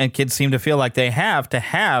 and kids seem to feel like they have to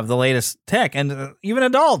have the latest tech. And even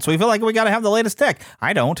adults, we feel like we got to have the latest tech.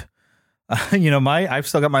 I don't. You know, I've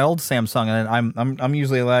still got my old Samsung, and I'm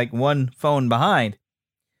usually like one phone behind.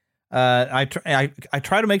 I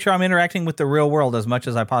try to make sure I'm interacting with the real world as much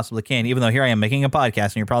as I possibly can, even though here I am making a podcast,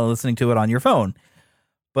 and you're probably listening to it on your phone.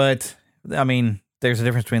 But I mean, there's a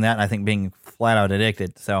difference between that and I think being flat out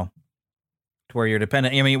addicted. So, to where you're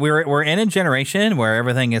dependent. I mean, we're in a generation where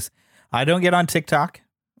everything is. I don't get on TikTok.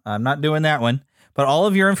 I'm not doing that one. But all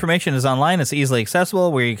of your information is online. It's easily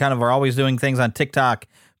accessible. We kind of are always doing things on TikTok.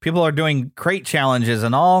 People are doing crate challenges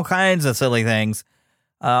and all kinds of silly things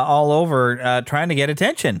all over trying to get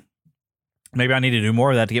attention. Maybe I need to do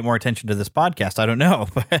more of that to get more attention to this podcast. I don't know.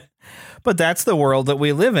 But that's the world that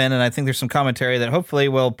we live in. And I think there's some commentary that hopefully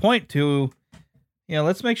will point to, you know,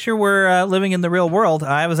 let's make sure we're living in the real world.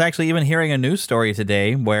 I was actually even hearing a news story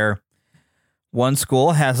today where one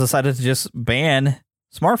school has decided to just ban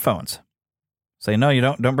smartphones. Say, no, you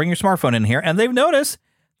don't bring your smartphone in here. And they've noticed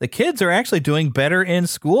the kids are actually doing better in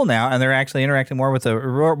school now, and they're actually interacting more with the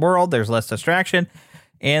world. There's less distraction,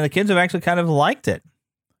 and the kids have actually kind of liked it.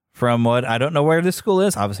 From what, I don't know where this school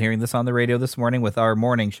is. I was hearing this on the radio this morning with our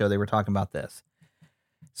morning show. They were talking about this.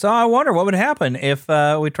 So I wonder what would happen if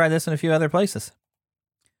we tried this in a few other places.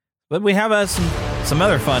 But we have some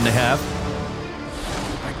other fun to have.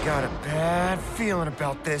 I got a bad feeling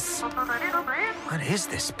about this. What is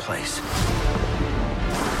this place?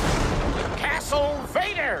 Castle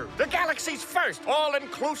Vader, the galaxy's first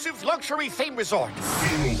all-inclusive luxury theme resort.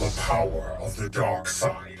 Feel the power of the dark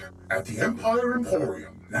side at the Empire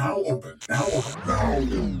Emporium. Now open.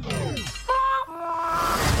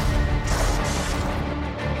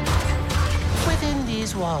 Within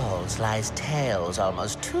these walls lies tales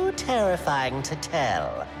almost too terrifying to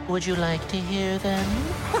tell. Would you like to hear them?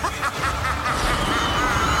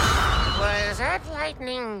 Was that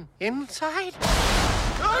lightning inside?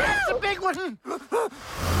 Oh, that's a big one!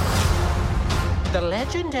 The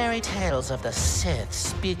legendary tales of the Sith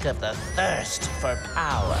speak of the thirst for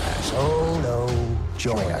power. Oh no.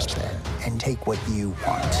 Join us then, and take what you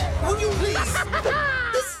want. Will you please?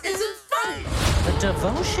 This isn't fun! The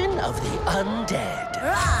devotion of the undead.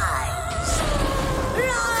 Rise!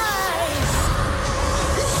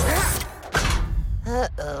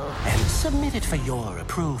 Uh-oh. And submitted for your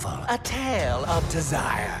approval. A tale of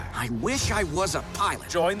desire. I wish I was a pilot.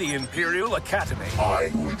 Join the Imperial Academy. I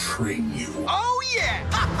will train you. Oh, yeah!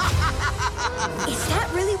 Is that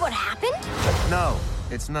really what happened? No,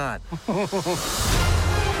 it's not. Be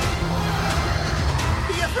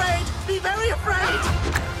afraid! Be very afraid!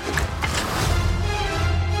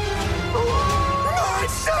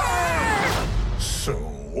 Monster! So,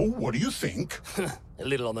 what do you think? A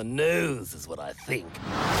little on the nose is what I think.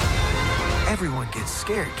 Everyone gets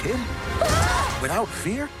scared, kid. Without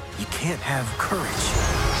fear, you can't have courage.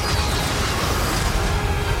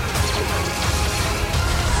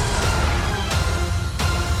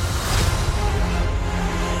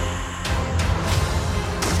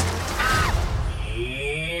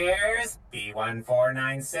 Here's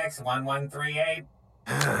B14961138.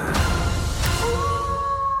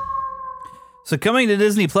 So coming to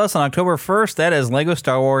Disney Plus on October 1st, that is LEGO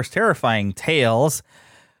Star Wars Terrifying Tales.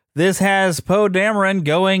 This has Poe Dameron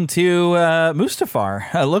going to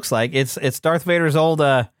Mustafar. It looks like it's Darth Vader's old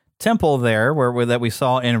temple there, where that we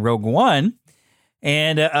saw in Rogue One,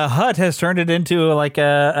 and a hut has turned it into like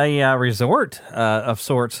a resort of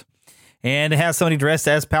sorts, and it has somebody dressed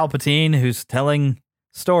as Palpatine who's telling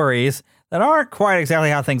stories that aren't quite exactly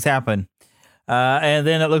how things happen. And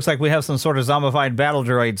then it looks like we have some sort of zombified battle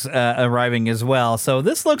droids arriving as well. So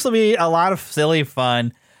this looks to be a lot of silly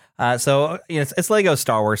fun. So it's Lego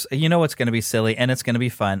Star Wars. You know it's going to be silly and it's going to be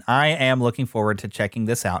fun. I am looking forward to checking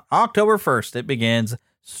this out. October 1st, it begins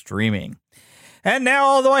streaming. And now,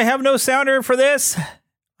 although I have no sounder for this,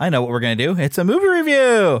 I know what we're going to do. It's a movie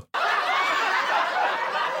review.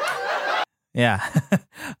 Yeah,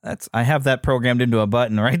 I have that programmed into a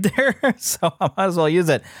button right there, so I might as well use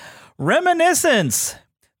it. Reminiscence.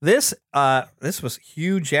 This was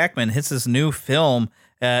Hugh Jackman. It's his new film.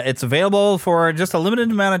 It's available for just a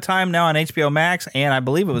limited amount of time now on HBO Max, and I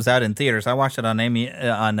believe it was out in theaters. I watched it on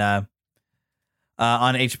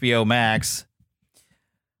HBO Max.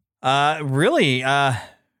 Really, I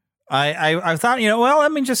thought, well,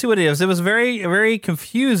 let me just see what it is. It was very, very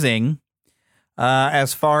confusing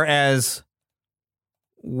as far as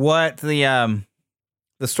what the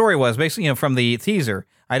story was. Basically, from the teaser.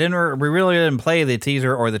 We really didn't play the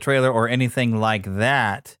teaser or the trailer or anything like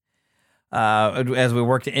that as we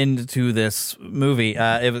worked into this movie.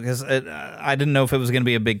 Because I didn't know if it was going to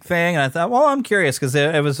be a big thing, and I thought, well, I'm curious because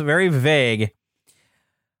it was very vague.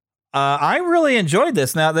 I really enjoyed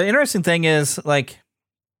this. Now, the interesting thing is, like,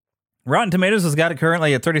 Rotten Tomatoes has got it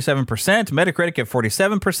currently at 37%, Metacritic at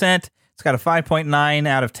 47%. It's got a 5.9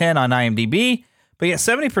 out of 10 on IMDb. But yet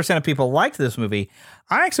 70% of people liked this movie.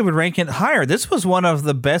 I actually would rank it higher. This was one of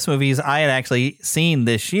the best movies I had actually seen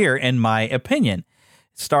this year, in my opinion.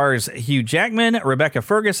 It stars Hugh Jackman, Rebecca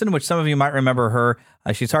Ferguson, which some of you might remember her.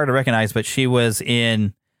 She's hard to recognize, but she was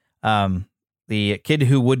in The Kid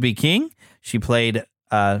Who Would Be King. She played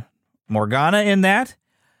Morgana in that.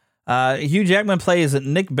 Hugh Jackman plays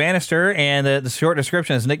Nick Bannister, and the short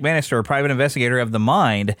description is Nick Bannister, a private investigator of the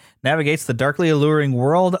mind, navigates the darkly alluring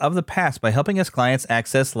world of the past by helping his clients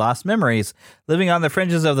access lost memories. Living on the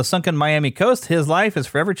fringes of the sunken Miami coast, his life is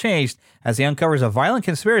forever changed as he uncovers a violent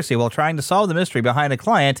conspiracy while trying to solve the mystery behind a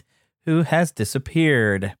client who has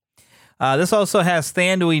disappeared. This also has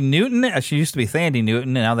Thandie Newton. She used to be Thandie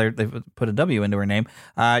Newton, and now they've put a W into her name.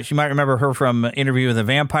 You might remember her from Interview with the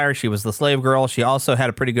Vampire. She was the slave girl. She also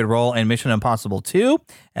had a pretty good role in Mission Impossible 2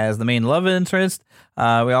 as the main love interest. We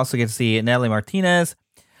also get to see Natalie Martinez.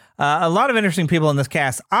 A lot of interesting people in this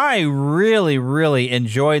cast. I really, really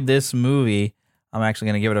enjoyed this movie. I'm actually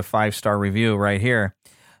going to give it a 5-star review right here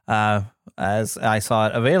as I saw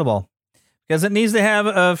it available. Because it needs to have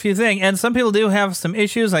a few things. And some people do have some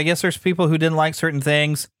issues. I guess there's people who didn't like certain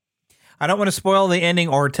things. I don't want to spoil the ending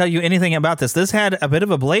or tell you anything about this. This had a bit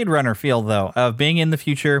of a Blade Runner feel, though, of being in the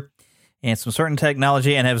future and some certain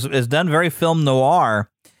technology, and has done very film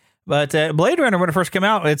noir. But Blade Runner, when it first came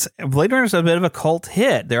out, Blade Runner's a bit of a cult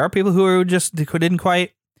hit. There are people who didn't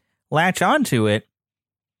quite latch onto it.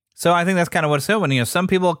 So I think that's kind of what it's doing. Some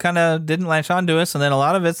people kind of didn't latch onto us, and then a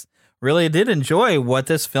lot of us really did enjoy what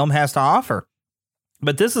this film has to offer.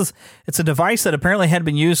 But it's a device that apparently had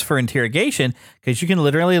been used for interrogation, because you can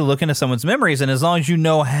literally look into someone's memories, and as long as you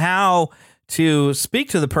know how to speak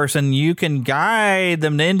to the person, you can guide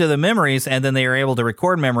them into the memories, and then they are able to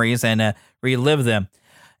record memories and relive them.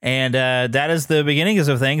 And that is the beginnings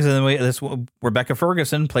of things. And then Rebecca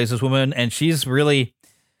Ferguson plays this woman, and she's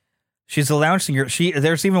a lounge singer.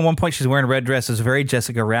 There's even one point she's wearing a red dress. It's very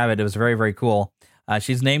Jessica Rabbit. It was very, very cool.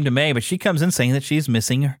 She's named May, but she comes in saying that she's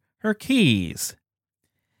missing her keys.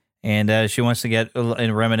 And she wants to get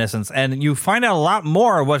in reminiscence. And you find out a lot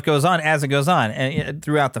more of what goes on as it goes on and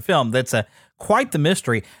throughout the film. That's quite the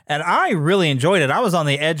mystery. And I really enjoyed it. I was on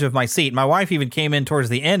the edge of my seat. My wife even came in towards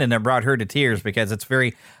the end, and it brought her to tears because it's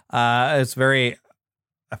very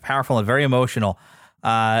powerful and very emotional.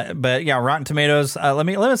 But yeah, Rotten Tomatoes. Let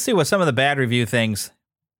me see what some of the bad review things.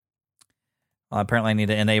 Well, apparently I need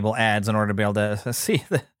to enable ads in order to be able to see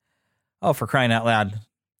the... Oh, for crying out loud.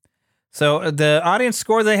 So the audience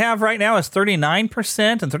score they have right now is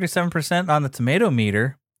 39% and 37% on the tomato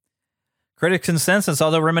meter. Critic consensus,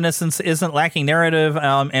 although Reminiscence isn't lacking narrative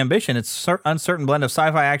ambition, its uncertain blend of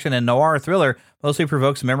sci-fi action and noir thriller mostly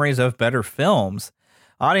provokes memories of better films.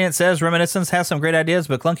 Audience says Reminiscence has some great ideas,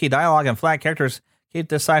 but clunky dialogue and flat characters keep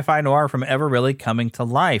the sci-fi noir from ever really coming to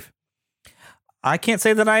life. I can't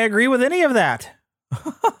say that I agree with any of that.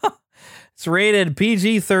 It's rated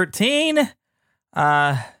PG-13.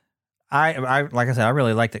 I like I said, I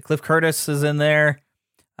really liked it. Cliff Curtis is in there.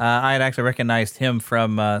 I had actually recognized him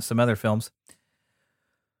from some other films.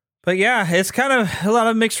 But yeah, it's kind of a lot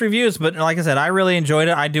of mixed reviews. But like I said, I really enjoyed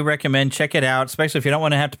it. I do recommend check it out, especially if you don't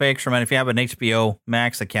want to have to pay extra money. If you have an HBO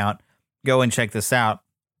Max account, go and check this out.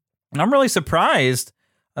 I'm really surprised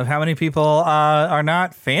of how many people are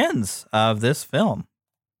not fans of this film.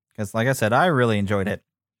 Because like I said, I really enjoyed it.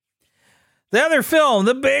 The other film,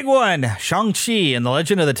 the big one, Shang-Chi and the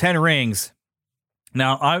Legend of the Ten Rings.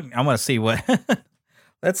 Now, I want to see what...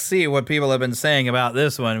 Let's see what people have been saying about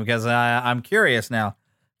this one, because I'm curious now.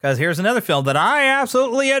 Because here's another film that I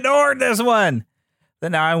absolutely adored this one.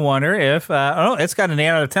 Then now I wonder if, it's got an 8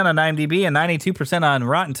 out of 10 on IMDb and 92% on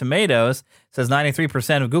Rotten Tomatoes. It says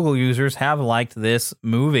 93% of Google users have liked this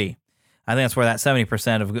movie. I think that's where that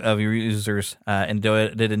 70% of your users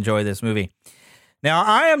did enjoy this movie. Now,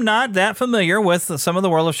 I am not that familiar with some of the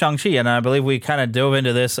world of Shang-Chi, and I believe we kind of dove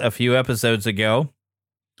into this a few episodes ago.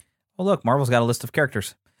 Well, look, Marvel's got a list of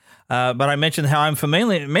characters. But I mentioned how I'm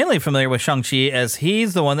mainly familiar with Shang-Chi as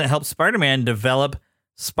he's the one that helped Spider-Man develop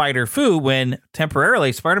Spider-Fu when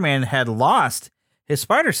temporarily Spider-Man had lost his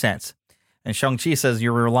spider sense. And Shang-Chi says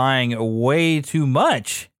you're relying way too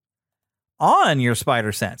much on your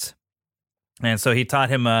spider sense. And so he taught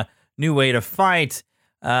him a new way to fight,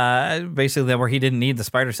 basically where he didn't need the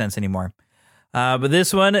spider sense anymore. But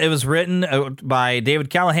this one, it was written by David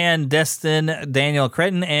Callahan, Destin Daniel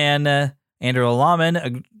Cretton, and Andrew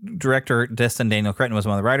Lawman. Director Destin Daniel Cretton was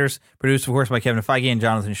one of the writers. Produced, of course, by Kevin Feige and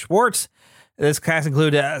Jonathan Schwartz. This cast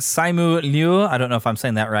included Simu Liu. I don't know if I'm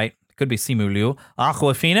saying that right. It could be Simu Liu.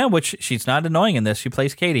 Awkwafina, which she's not annoying in this. She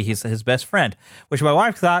plays Katie. He's his best friend. Which my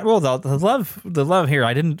wife thought, well, the love here.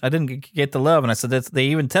 I didn't get the love, and I said they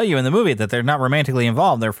even tell you in the movie that they're not romantically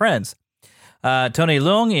involved. They're friends. Tony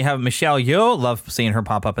Leung, you have Michelle Yeoh. Love seeing her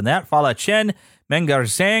pop up in that. Fala Chen, Mengar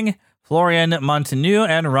Zhang, Florian Montanu,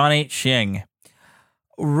 and Ronnie Ching.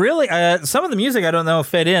 Really, some of the music I don't know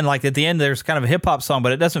fit in. Like at the end, there's kind of a hip hop song,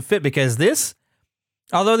 but it doesn't fit because this,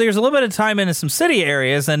 although there's a little bit of time in some city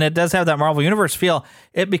areas and it does have that Marvel Universe feel,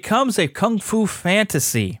 it becomes a kung fu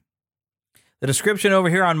fantasy. The description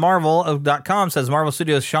over here on Marvel.com says Marvel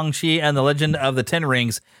Studios' Shang-Chi and the Legend of the Ten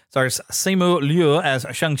Rings stars Simu Liu as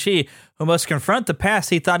Shang-Chi, who must confront the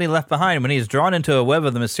past he thought he left behind when he is drawn into a web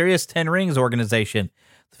of the mysterious Ten Rings organization.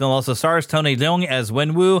 The film also stars Tony Leung as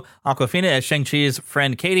Wenwu, Awkwafina as Shang-Chi's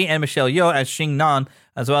friend Katie, and Michelle Yeoh as Xing Nan,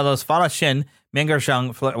 as well as Fala Shen, Mengar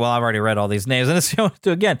Zhang. Well, I've already read all these names, and it's going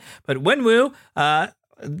to again. But Wenwu,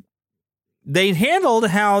 they handled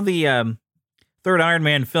how the third Iron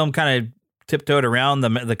Man film kind of tiptoed around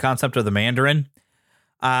the concept of the Mandarin.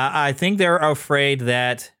 I think they're afraid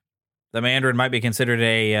that the Mandarin might be considered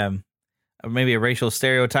maybe a racial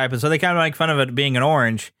stereotype, and so they kind of make fun of it being an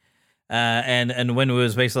orange. And Wenwu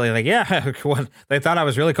was basically like, yeah, what, they thought I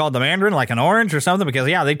was really called the Mandarin, like an orange or something, because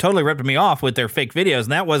yeah, they totally ripped me off with their fake videos,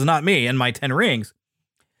 and that was not me and my 10 rings.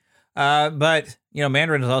 But you know,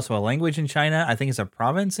 Mandarin is also a language in China. I think it's a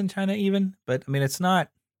province in China even, but I mean, it's not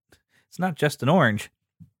just an orange.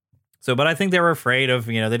 So, but I think they were afraid of,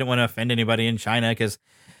 they didn't want to offend anybody in China because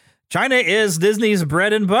China is Disney's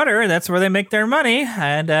bread and butter. That's where they make their money.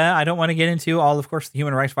 And I don't want to get into all, of course, the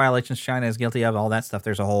human rights violations China is guilty of, all that stuff.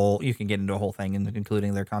 You can get into a whole thing,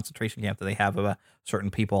 including their concentration camp that they have of certain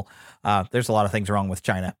people. There's a lot of things wrong with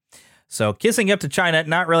China. So kissing up to China,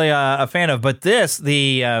 not really a fan of. But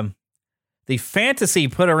the fantasy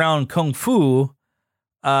put around Kung Fu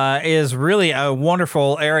is really a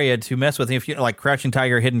wonderful area to mess with. If you like Crouching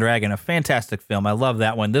Tiger, Hidden Dragon, a fantastic film. I love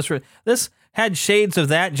that one. This had shades of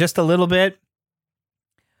that just a little bit.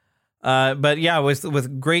 But yeah,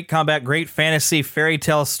 with great combat, great fantasy, fairy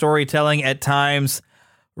tale storytelling at times.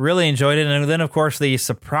 Really enjoyed it. And then, of course, the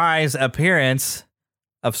surprise appearance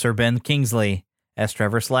of Sir Ben Kingsley as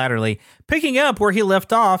Trevor Slattery, picking up where he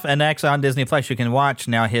left off. And actually on Disney Plus, you can watch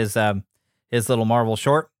now his little Marvel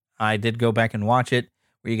short. I did go back and watch it,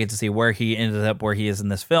 where you get to see where he ended up, where he is in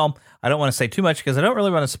this film. I don't want to say too much because I don't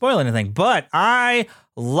really want to spoil anything, but I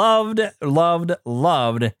loved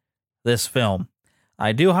this film.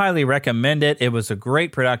 I do highly recommend it. It was a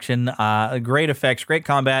great production, great effects, great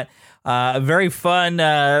combat, a very fun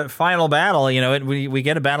final battle. We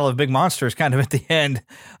get a battle of big monsters kind of at the end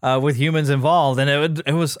with humans involved, and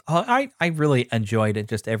it was I really enjoyed it,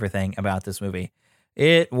 just everything about this movie.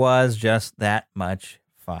 It was just that much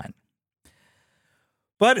fun.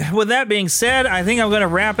 But with that being said, I think I'm going to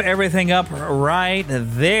wrap everything up right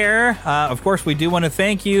there. Of course, we do want to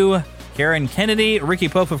thank you, Karen Kennedy, Ricky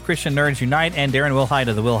Pope of Christian Nerds Unite, and Darren Wilhite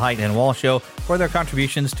of the Wilhite and Wall Show for their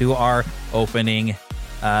contributions to our opening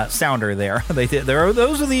sounder there.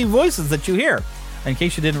 Those are the voices that you hear. In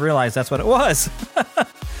case you didn't realize, that's what it was.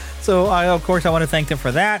 So, of course, I want to thank them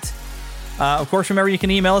for that. Of course, remember you can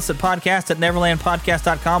email us at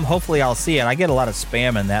podcast@neverlandpodcast.com. Hopefully I'll see it. I get a lot of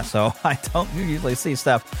spam in that, so I don't usually see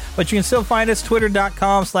stuff. But you can still find us,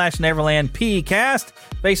 twitter.com/NeverlandPcast,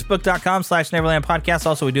 facebook.com/NeverlandPodcast.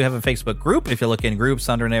 Also, we do have a Facebook group if you look in groups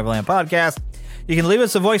under Neverland Podcast. You can leave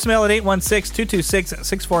us a voicemail at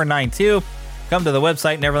 816-226-6492. Come to the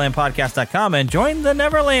website, neverlandpodcast.com, and join the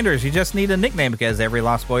Neverlanders. You just need a nickname because every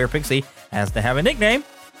Lost Boy or Pixie has to have a nickname.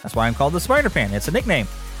 That's why I'm called the Spider-Pan. It's a nickname.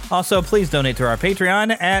 Also, please donate to our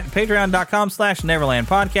Patreon at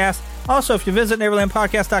patreon.com/NeverlandPodcast. Also, if you visit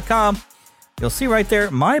neverlandpodcast.com, you'll see right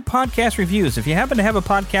there my podcast reviews. If you happen to have a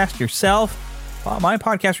podcast yourself, my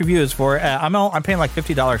podcast reviews for I'm paying like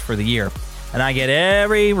 $50 for the year, and I get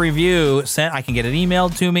every review sent. I can get it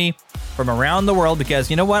emailed to me from around the world because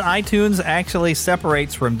you know what? iTunes actually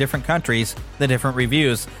separates from different countries the different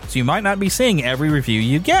reviews, so you might not be seeing every review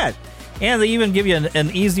you get. And they even give you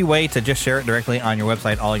an easy way to just share it directly on your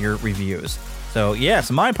website, all your reviews. So,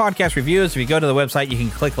 yes, my podcast reviews, if you go to the website, you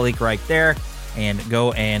can click a link right there and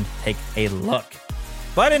go and take a look.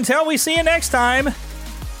 But until we see you next time,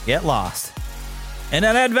 get lost in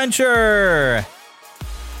an adventure.